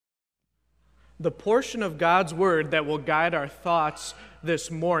The portion of God's Word that will guide our thoughts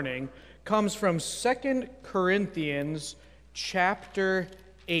this morning comes from 2 Corinthians chapter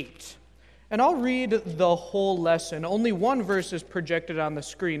 8. And I'll read the whole lesson. Only one verse is projected on the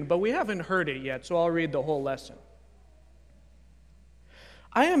screen, but we haven't heard it yet, so I'll read the whole lesson.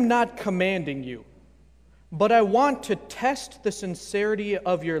 I am not commanding you, but I want to test the sincerity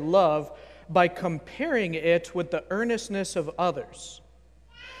of your love by comparing it with the earnestness of others.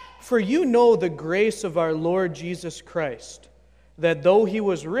 For you know the grace of our Lord Jesus Christ, that though he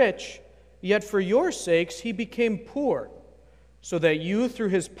was rich, yet for your sakes he became poor, so that you through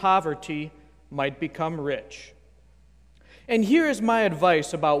his poverty might become rich. And here is my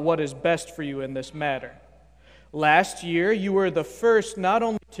advice about what is best for you in this matter. Last year you were the first not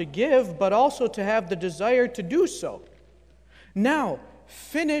only to give, but also to have the desire to do so. Now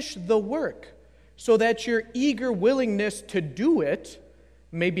finish the work, so that your eager willingness to do it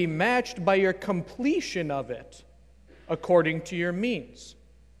may be matched by your completion of it, according to your means.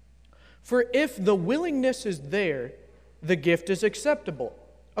 For if the willingness is there, the gift is acceptable,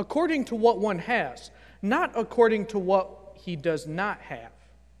 according to what one has, not according to what he does not have.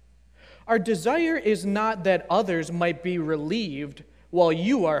 Our desire is not that others might be relieved while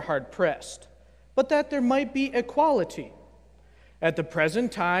you are hard-pressed, but that there might be equality. At the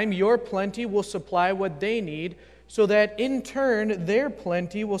present time, your plenty will supply what they need, so that in turn their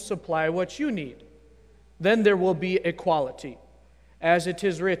plenty will supply what you need. Then there will be equality. As it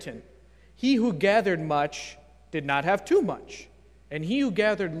is written, he who gathered much did not have too much, and he who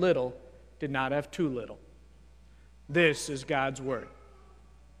gathered little did not have too little. This is God's word.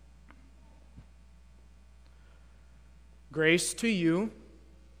 Grace to you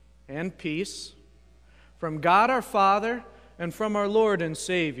and peace from God our Father and from our Lord and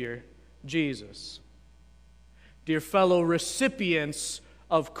Savior, Jesus. Dear fellow recipients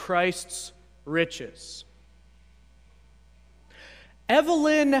of Christ's riches.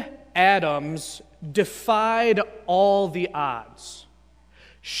 Evelyn Adams defied all the odds.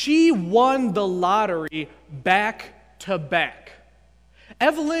 She won the lottery back to back.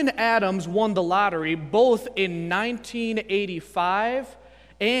 Evelyn Adams won the lottery both in 1985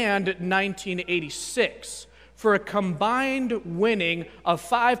 and 1986 for a combined winning of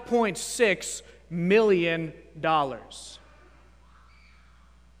 $5.6 million.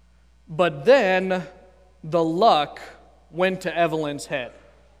 But then the luck went to Evelyn's head.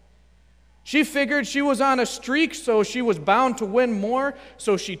 She figured she was on a streak, so she was bound to win more,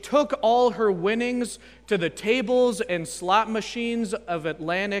 so she took all her winnings to the tables and slot machines of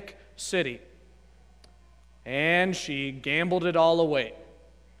Atlantic City. And she gambled it all away.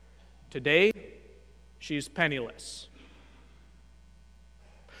 Today, she's penniless.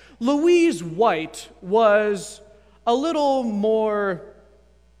 Louise White was a little more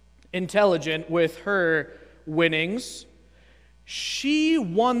intelligent with her winnings. She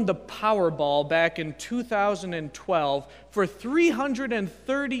won the Powerball back in 2012 for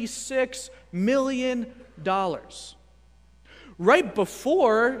 $336 million. Right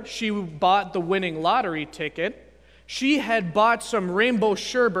before she bought the winning lottery ticket, she had bought some Rainbow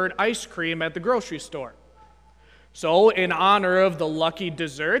Sherbet ice cream at the grocery store. So, in honor of the lucky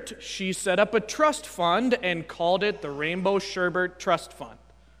dessert, she set up a trust fund and called it the Rainbow Sherbet Trust Fund.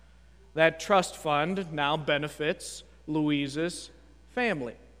 That trust fund now benefits Louise's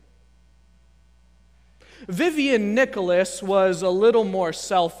family. Vivian Nicholas was a little more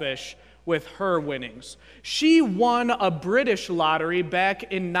selfish with her winnings. She won a British lottery back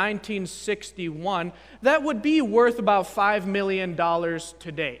in 1961 that would be worth about $5 million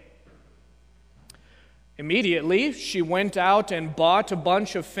today. Immediately, she went out and bought a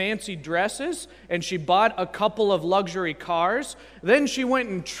bunch of fancy dresses, and she bought a couple of luxury cars. Then she went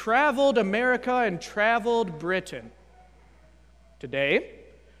and traveled America and traveled Britain. Today,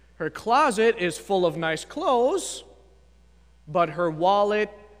 her closet is full of nice clothes, but her wallet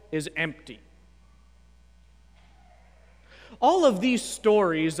is empty. All of these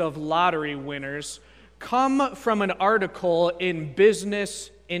stories of lottery winners come from an article in Business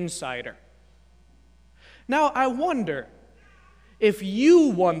Insider. Now, I wonder, if you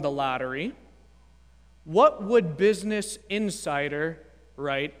won the lottery, what would Business Insider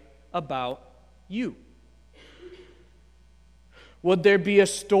write about you? Would there be a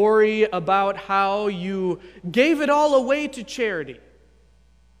story about how you gave it all away to charity?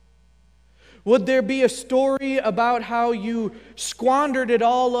 Would there be a story about how you squandered it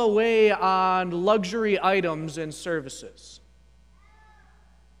all away on luxury items and services?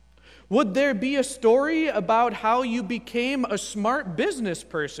 Would there be a story about how you became a smart business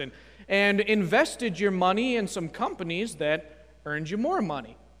person and invested your money in some companies that earned you more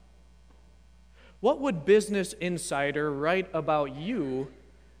money? What would Business Insider write about you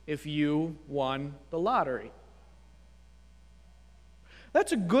if you won the lottery?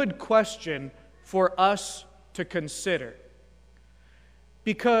 That's a good question for us to consider,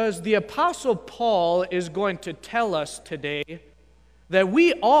 because the Apostle Paul is going to tell us today that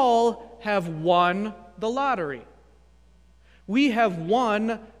we all have won the lottery. We have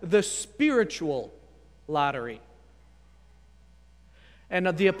won the spiritual lottery. And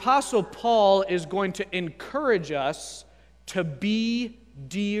the Apostle Paul is going to encourage us to be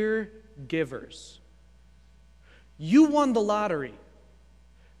dear givers. You won the lottery.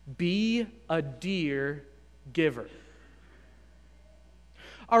 Be a dear giver.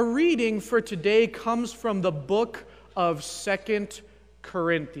 Our reading for today comes from the book of 2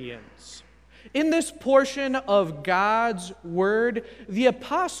 Corinthians. In this portion of God's Word, the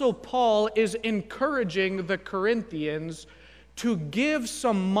Apostle Paul is encouraging the Corinthians to give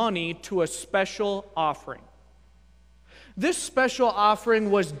some money to a special offering. This special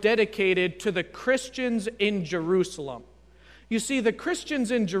offering was dedicated to the Christians in Jerusalem. You see, the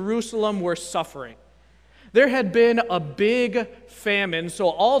Christians in Jerusalem were suffering. There had been a big famine, so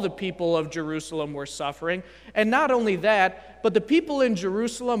all the people of Jerusalem were suffering. And not only that, but the people in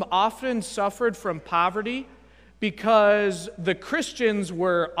Jerusalem often suffered from poverty because the Christians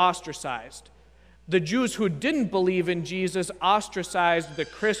were ostracized. The Jews who didn't believe in Jesus ostracized the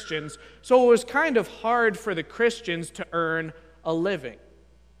Christians, so it was kind of hard for the Christians to earn a living.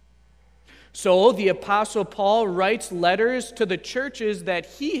 So the Apostle Paul writes letters to the churches that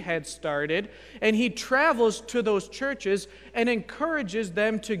he had started, and he travels to those churches and encourages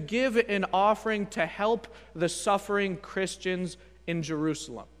them to give an offering to help the suffering Christians in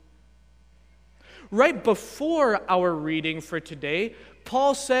Jerusalem. Right before our reading for today,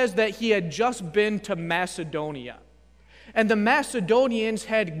 Paul says that he had just been to Macedonia, and the Macedonians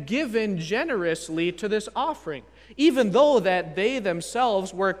had given generously to this offering. Even though that they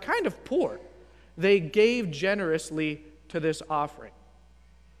themselves were kind of poor, they gave generously to this offering.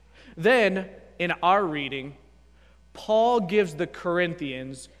 Then, in our reading, Paul gives the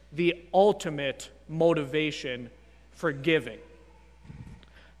Corinthians the ultimate motivation for giving.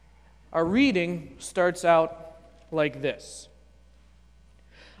 Our reading starts out like this.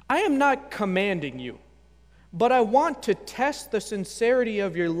 I am not commanding you, but I want to test the sincerity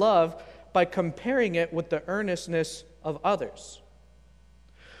of your love by comparing it with the earnestness of others.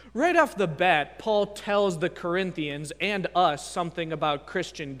 Right off the bat, Paul tells the Corinthians and us something about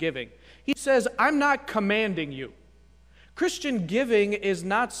Christian giving. He says, I'm not commanding you. Christian giving is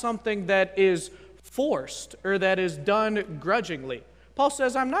not something that is forced or that is done grudgingly. Paul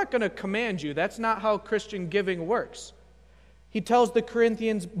says, I'm not going to command you. That's not how Christian giving works. He tells the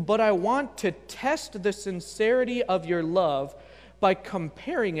Corinthians, but I want to test the sincerity of your love by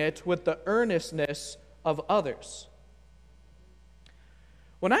comparing it with the earnestness of others.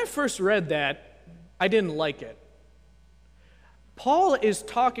 When I first read that, I didn't like it. Paul is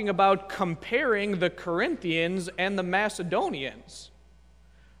talking about comparing the Corinthians and the Macedonians.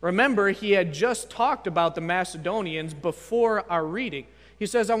 Remember, he had just talked about the Macedonians before our reading. He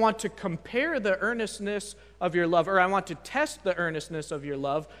says, I want to compare the earnestness of your love, or I want to test the earnestness of your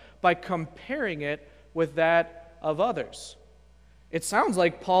love by comparing it with that of others. It sounds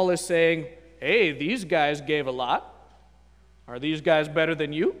like Paul is saying, hey, these guys gave a lot. Are these guys better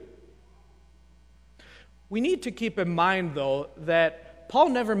than you? We need to keep in mind, though, that Paul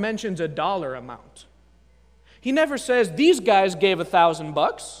never mentions a dollar amount. He never says, these guys gave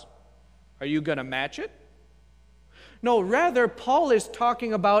 $1,000. Are you going to match it? No, rather, Paul is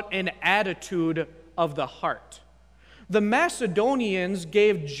talking about an attitude of the heart. The Macedonians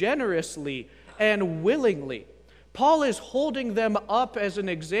gave generously and willingly. Paul is holding them up as an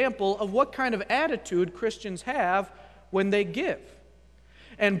example of what kind of attitude Christians have when they give.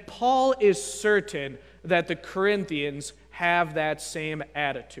 And Paul is certain that the Corinthians have that same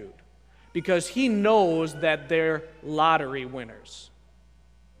attitude because he knows that they're lottery winners.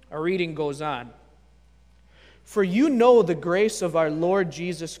 Our reading goes on. For you know the grace of our Lord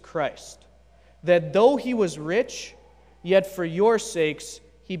Jesus Christ, that though he was rich, yet for your sakes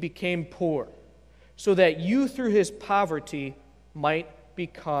he became poor, so that you through his poverty might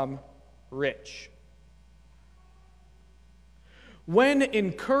become rich. When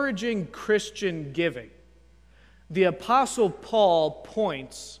encouraging Christian giving, the Apostle Paul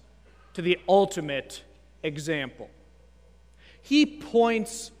points to the ultimate example. He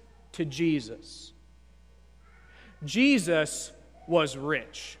points to Jesus. Jesus was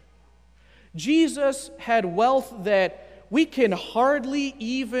rich. Jesus had wealth that we can hardly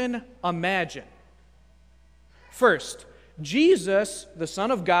even imagine. First, Jesus, the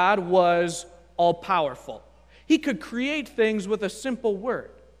Son of God, was all-powerful. He could create things with a simple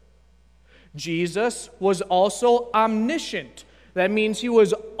word. Jesus was also omniscient. That means he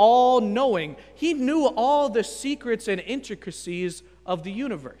was all-knowing. He knew all the secrets and intricacies of the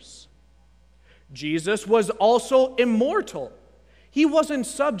universe. Jesus was also immortal. He wasn't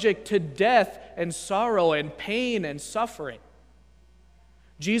subject to death and sorrow and pain and suffering.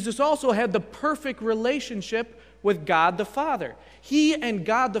 Jesus also had the perfect relationship with God the Father. He and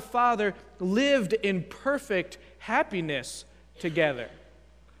God the Father lived in perfect happiness together.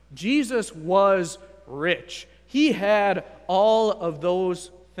 Jesus was rich. He had all of those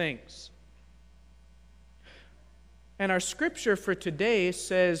things. And our scripture for today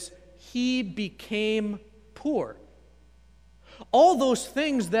says, he became poor. All those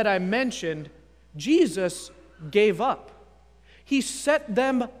things that I mentioned, Jesus gave up. He set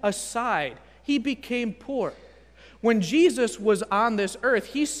them aside. He became poor. When Jesus was on this earth,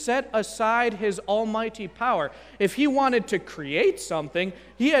 he set aside his almighty power. If he wanted to create something,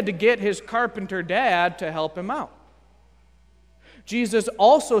 he had to get his carpenter dad to help him out. Jesus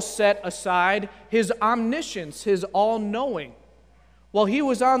also set aside his omniscience, his all-knowing. While he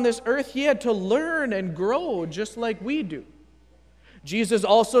was on this earth, he had to learn and grow just like we do. Jesus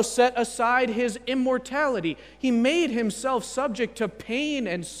also set aside his immortality. He made himself subject to pain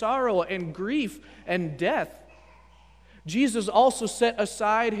and sorrow and grief and death. Jesus also set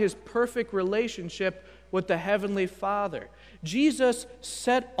aside his perfect relationship with the Heavenly Father. Jesus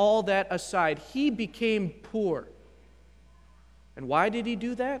set all that aside. He became poor. And why did he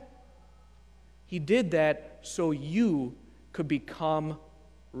do that? He did that so you could become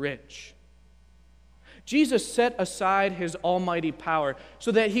rich. Jesus set aside his almighty power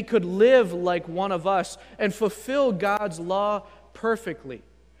so that he could live like one of us and fulfill God's law perfectly.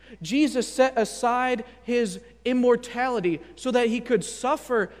 Jesus set aside his immortality so that he could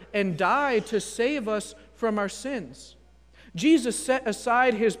suffer and die to save us from our sins. Jesus set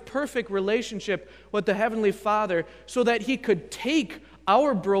aside his perfect relationship with the Heavenly Father so that he could take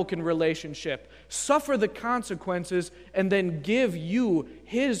our broken relationship, suffer the consequences, and then give you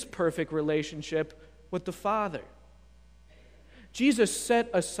his perfect relationship with the Father. Jesus set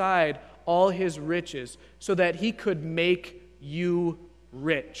aside all his riches so that he could make you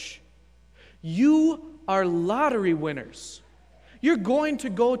rich. You are lottery winners. You're going to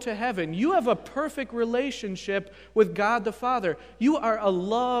go to heaven. You have a perfect relationship with God the Father. You are a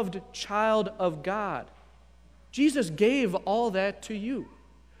loved child of God. Jesus gave all that to you.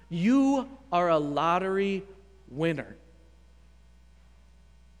 You are a lottery winner.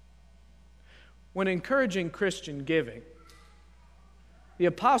 When encouraging Christian giving, the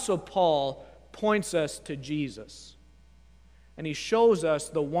Apostle Paul points us to Jesus, and he shows us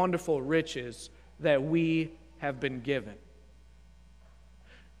the wonderful riches that we have been given.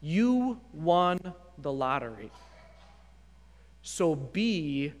 You won the lottery, so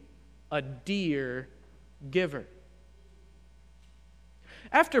be a dear giver.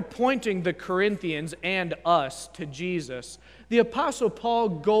 After pointing the Corinthians and us to Jesus, the Apostle Paul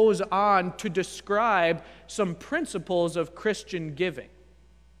goes on to describe some principles of Christian giving.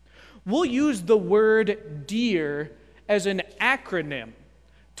 We'll use the word dear as an acronym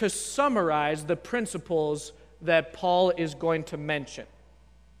to summarize the principles that Paul is going to mention.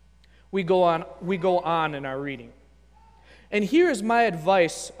 We go on in our reading. And here is my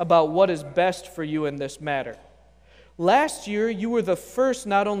advice about what is best for you in this matter. Last year, you were the first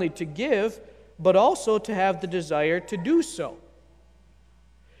not only to give, but also to have the desire to do so.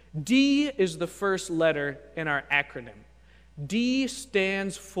 D is the first letter in our acronym. D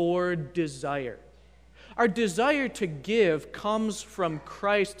stands for desire. Our desire to give comes from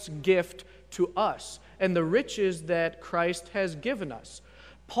Christ's gift to us and the riches that Christ has given us.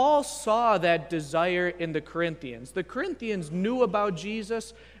 Paul saw that desire in the Corinthians. The Corinthians knew about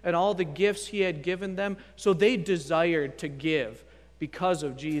Jesus and all the gifts he had given them, so they desired to give because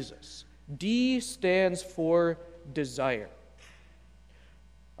of Jesus. D stands for desire.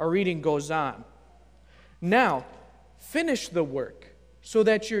 Our reading goes on. Now, finish the work so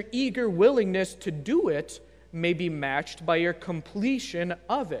that your eager willingness to do it may be matched by your completion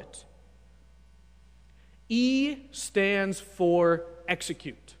of it. E stands for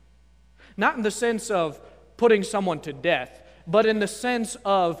execute. Not in the sense of putting someone to death, but in the sense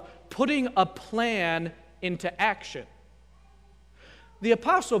of putting a plan into action. The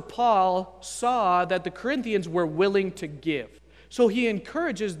Apostle Paul saw that the Corinthians were willing to give, so he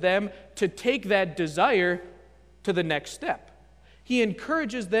encourages them to take that desire to the next step. He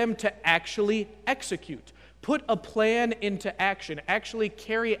encourages them to actually execute, put a plan into action, actually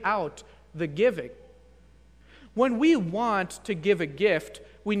carry out the giving. When we want to give a gift,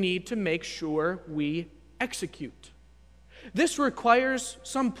 we need to make sure we execute. This requires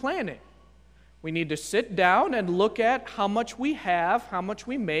some planning. We need to sit down and look at how much we have, how much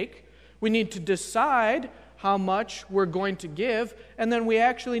we make. We need to decide how much we're going to give, and then we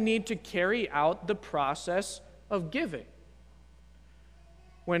actually need to carry out the process of giving.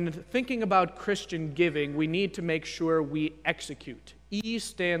 When thinking about Christian giving, we need to make sure we execute. E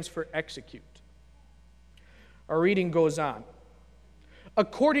stands for execute. Our reading goes on.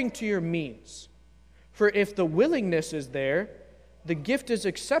 According to your means, for if the willingness is there, the gift is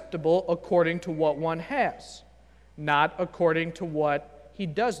acceptable according to what one has, not according to what he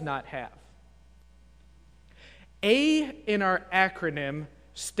does not have. A in our acronym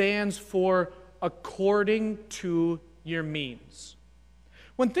stands for according to your means.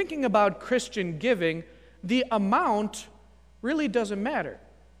 When thinking about Christian giving, the amount really doesn't matter.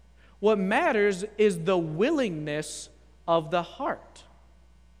 What matters is the willingness of the heart.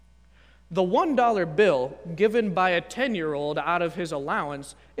 The $1 bill given by a 10-year-old out of his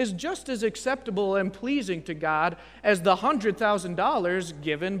allowance is just as acceptable and pleasing to God as the $100,000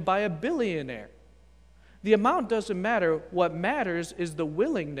 given by a billionaire. The amount doesn't matter. What matters is the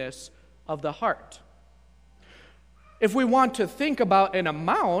willingness of the heart. If we want to think about an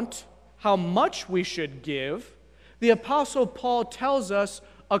amount, how much we should give, the Apostle Paul tells us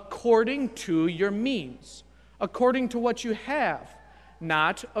according to your means, according to what you have,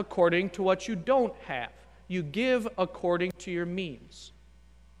 not according to what you don't have. You give according to your means.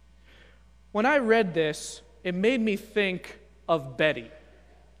 When I read this, it made me think of Betty.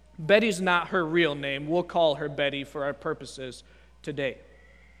 Betty's not her real name. We'll call her Betty for our purposes today.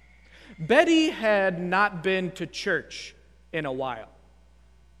 Betty had not been to church in a while.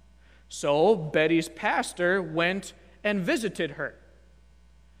 So Betty's pastor went and visited her.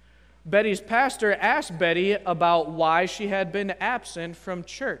 Betty's pastor asked Betty about why she had been absent from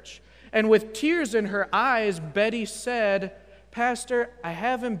church. And with tears in her eyes, Betty said, "Pastor, I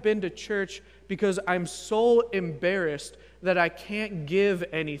haven't been to church because I'm so embarrassed that I can't give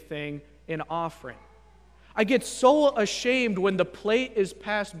anything in offering. I get so ashamed when the plate is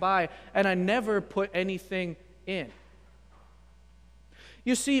passed by and I never put anything in."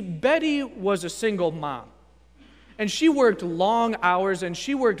 You see, Betty was a single mom. And she worked long hours and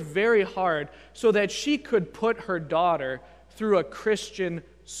she worked very hard so that she could put her daughter through a Christian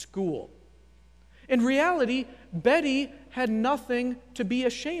school. In reality, Betty had nothing to be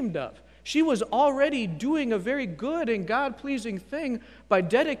ashamed of. She was already doing a very good and God-pleasing thing by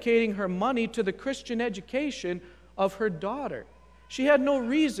dedicating her money to the Christian education of her daughter. She had no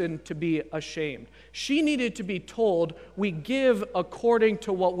reason to be ashamed. She needed to be told, we give according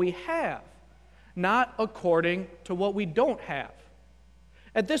to what we have, not according to what we don't have.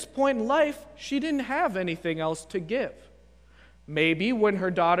 At this point in life, she didn't have anything else to give. Maybe when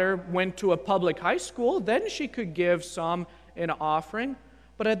her daughter went to a public high school, then she could give some in offering.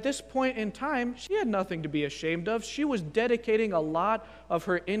 But at this point in time, she had nothing to be ashamed of. She was dedicating a lot of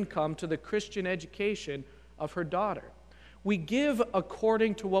her income to the Christian education of her daughter. We give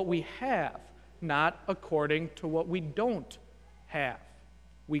according to what we have, not according to what we don't have.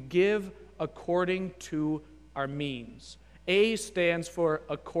 We give according to our means. A stands for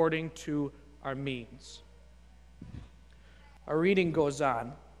according to our means. Our reading goes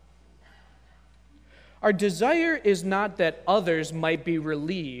on. Our desire is not that others might be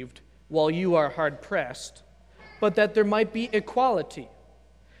relieved while you are hard-pressed, but that there might be equality.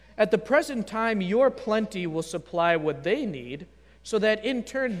 At the present time, your plenty will supply what they need, so that in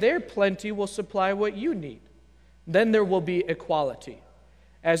turn their plenty will supply what you need. Then there will be equality.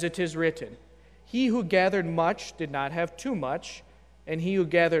 As it is written, he who gathered much did not have too much, and he who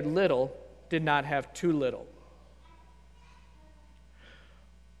gathered little did not have too little.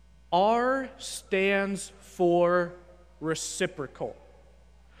 R stands for reciprocal.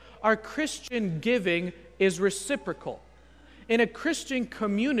 Our Christian giving is reciprocal. In a Christian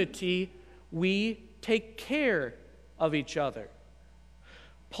community, we take care of each other.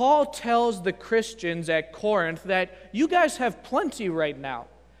 Paul tells the Christians at Corinth that you guys have plenty right now.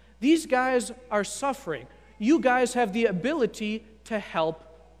 These guys are suffering. You guys have the ability to help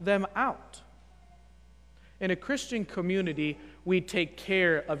them out. In a Christian community, we take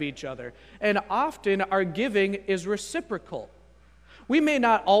care of each other. And often our giving is reciprocal. We may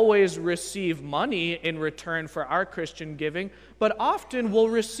not always receive money in return for our Christian giving, but often we'll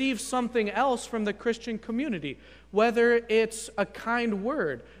receive something else from the Christian community, whether it's a kind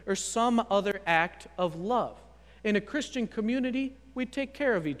word or some other act of love. In a Christian community, we take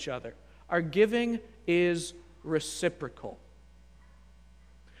care of each other. Our giving is reciprocal.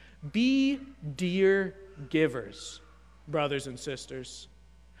 Be dear givers, brothers and sisters.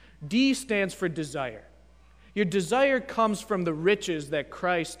 D stands for desire. Your desire comes from the riches that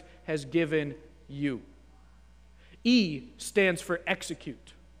Christ has given you. E stands for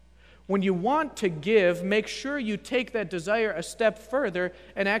execute. When you want to give, make sure you take that desire a step further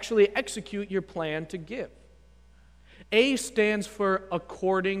and actually execute your plan to give. A stands for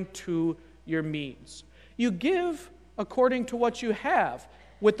according to your means. You give according to what you have,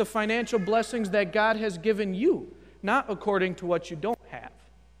 with the financial blessings that God has given you, not according to what you don't have.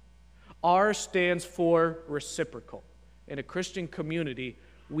 R stands for reciprocal. In a Christian community,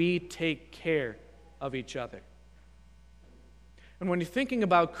 we take care of each other. And when you're thinking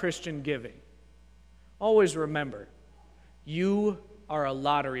about Christian giving, always remember, you are a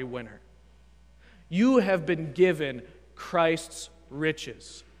lottery winner. You have been given Christ's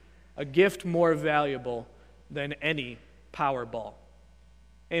riches, a gift more valuable than any Powerball.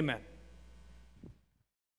 Amen.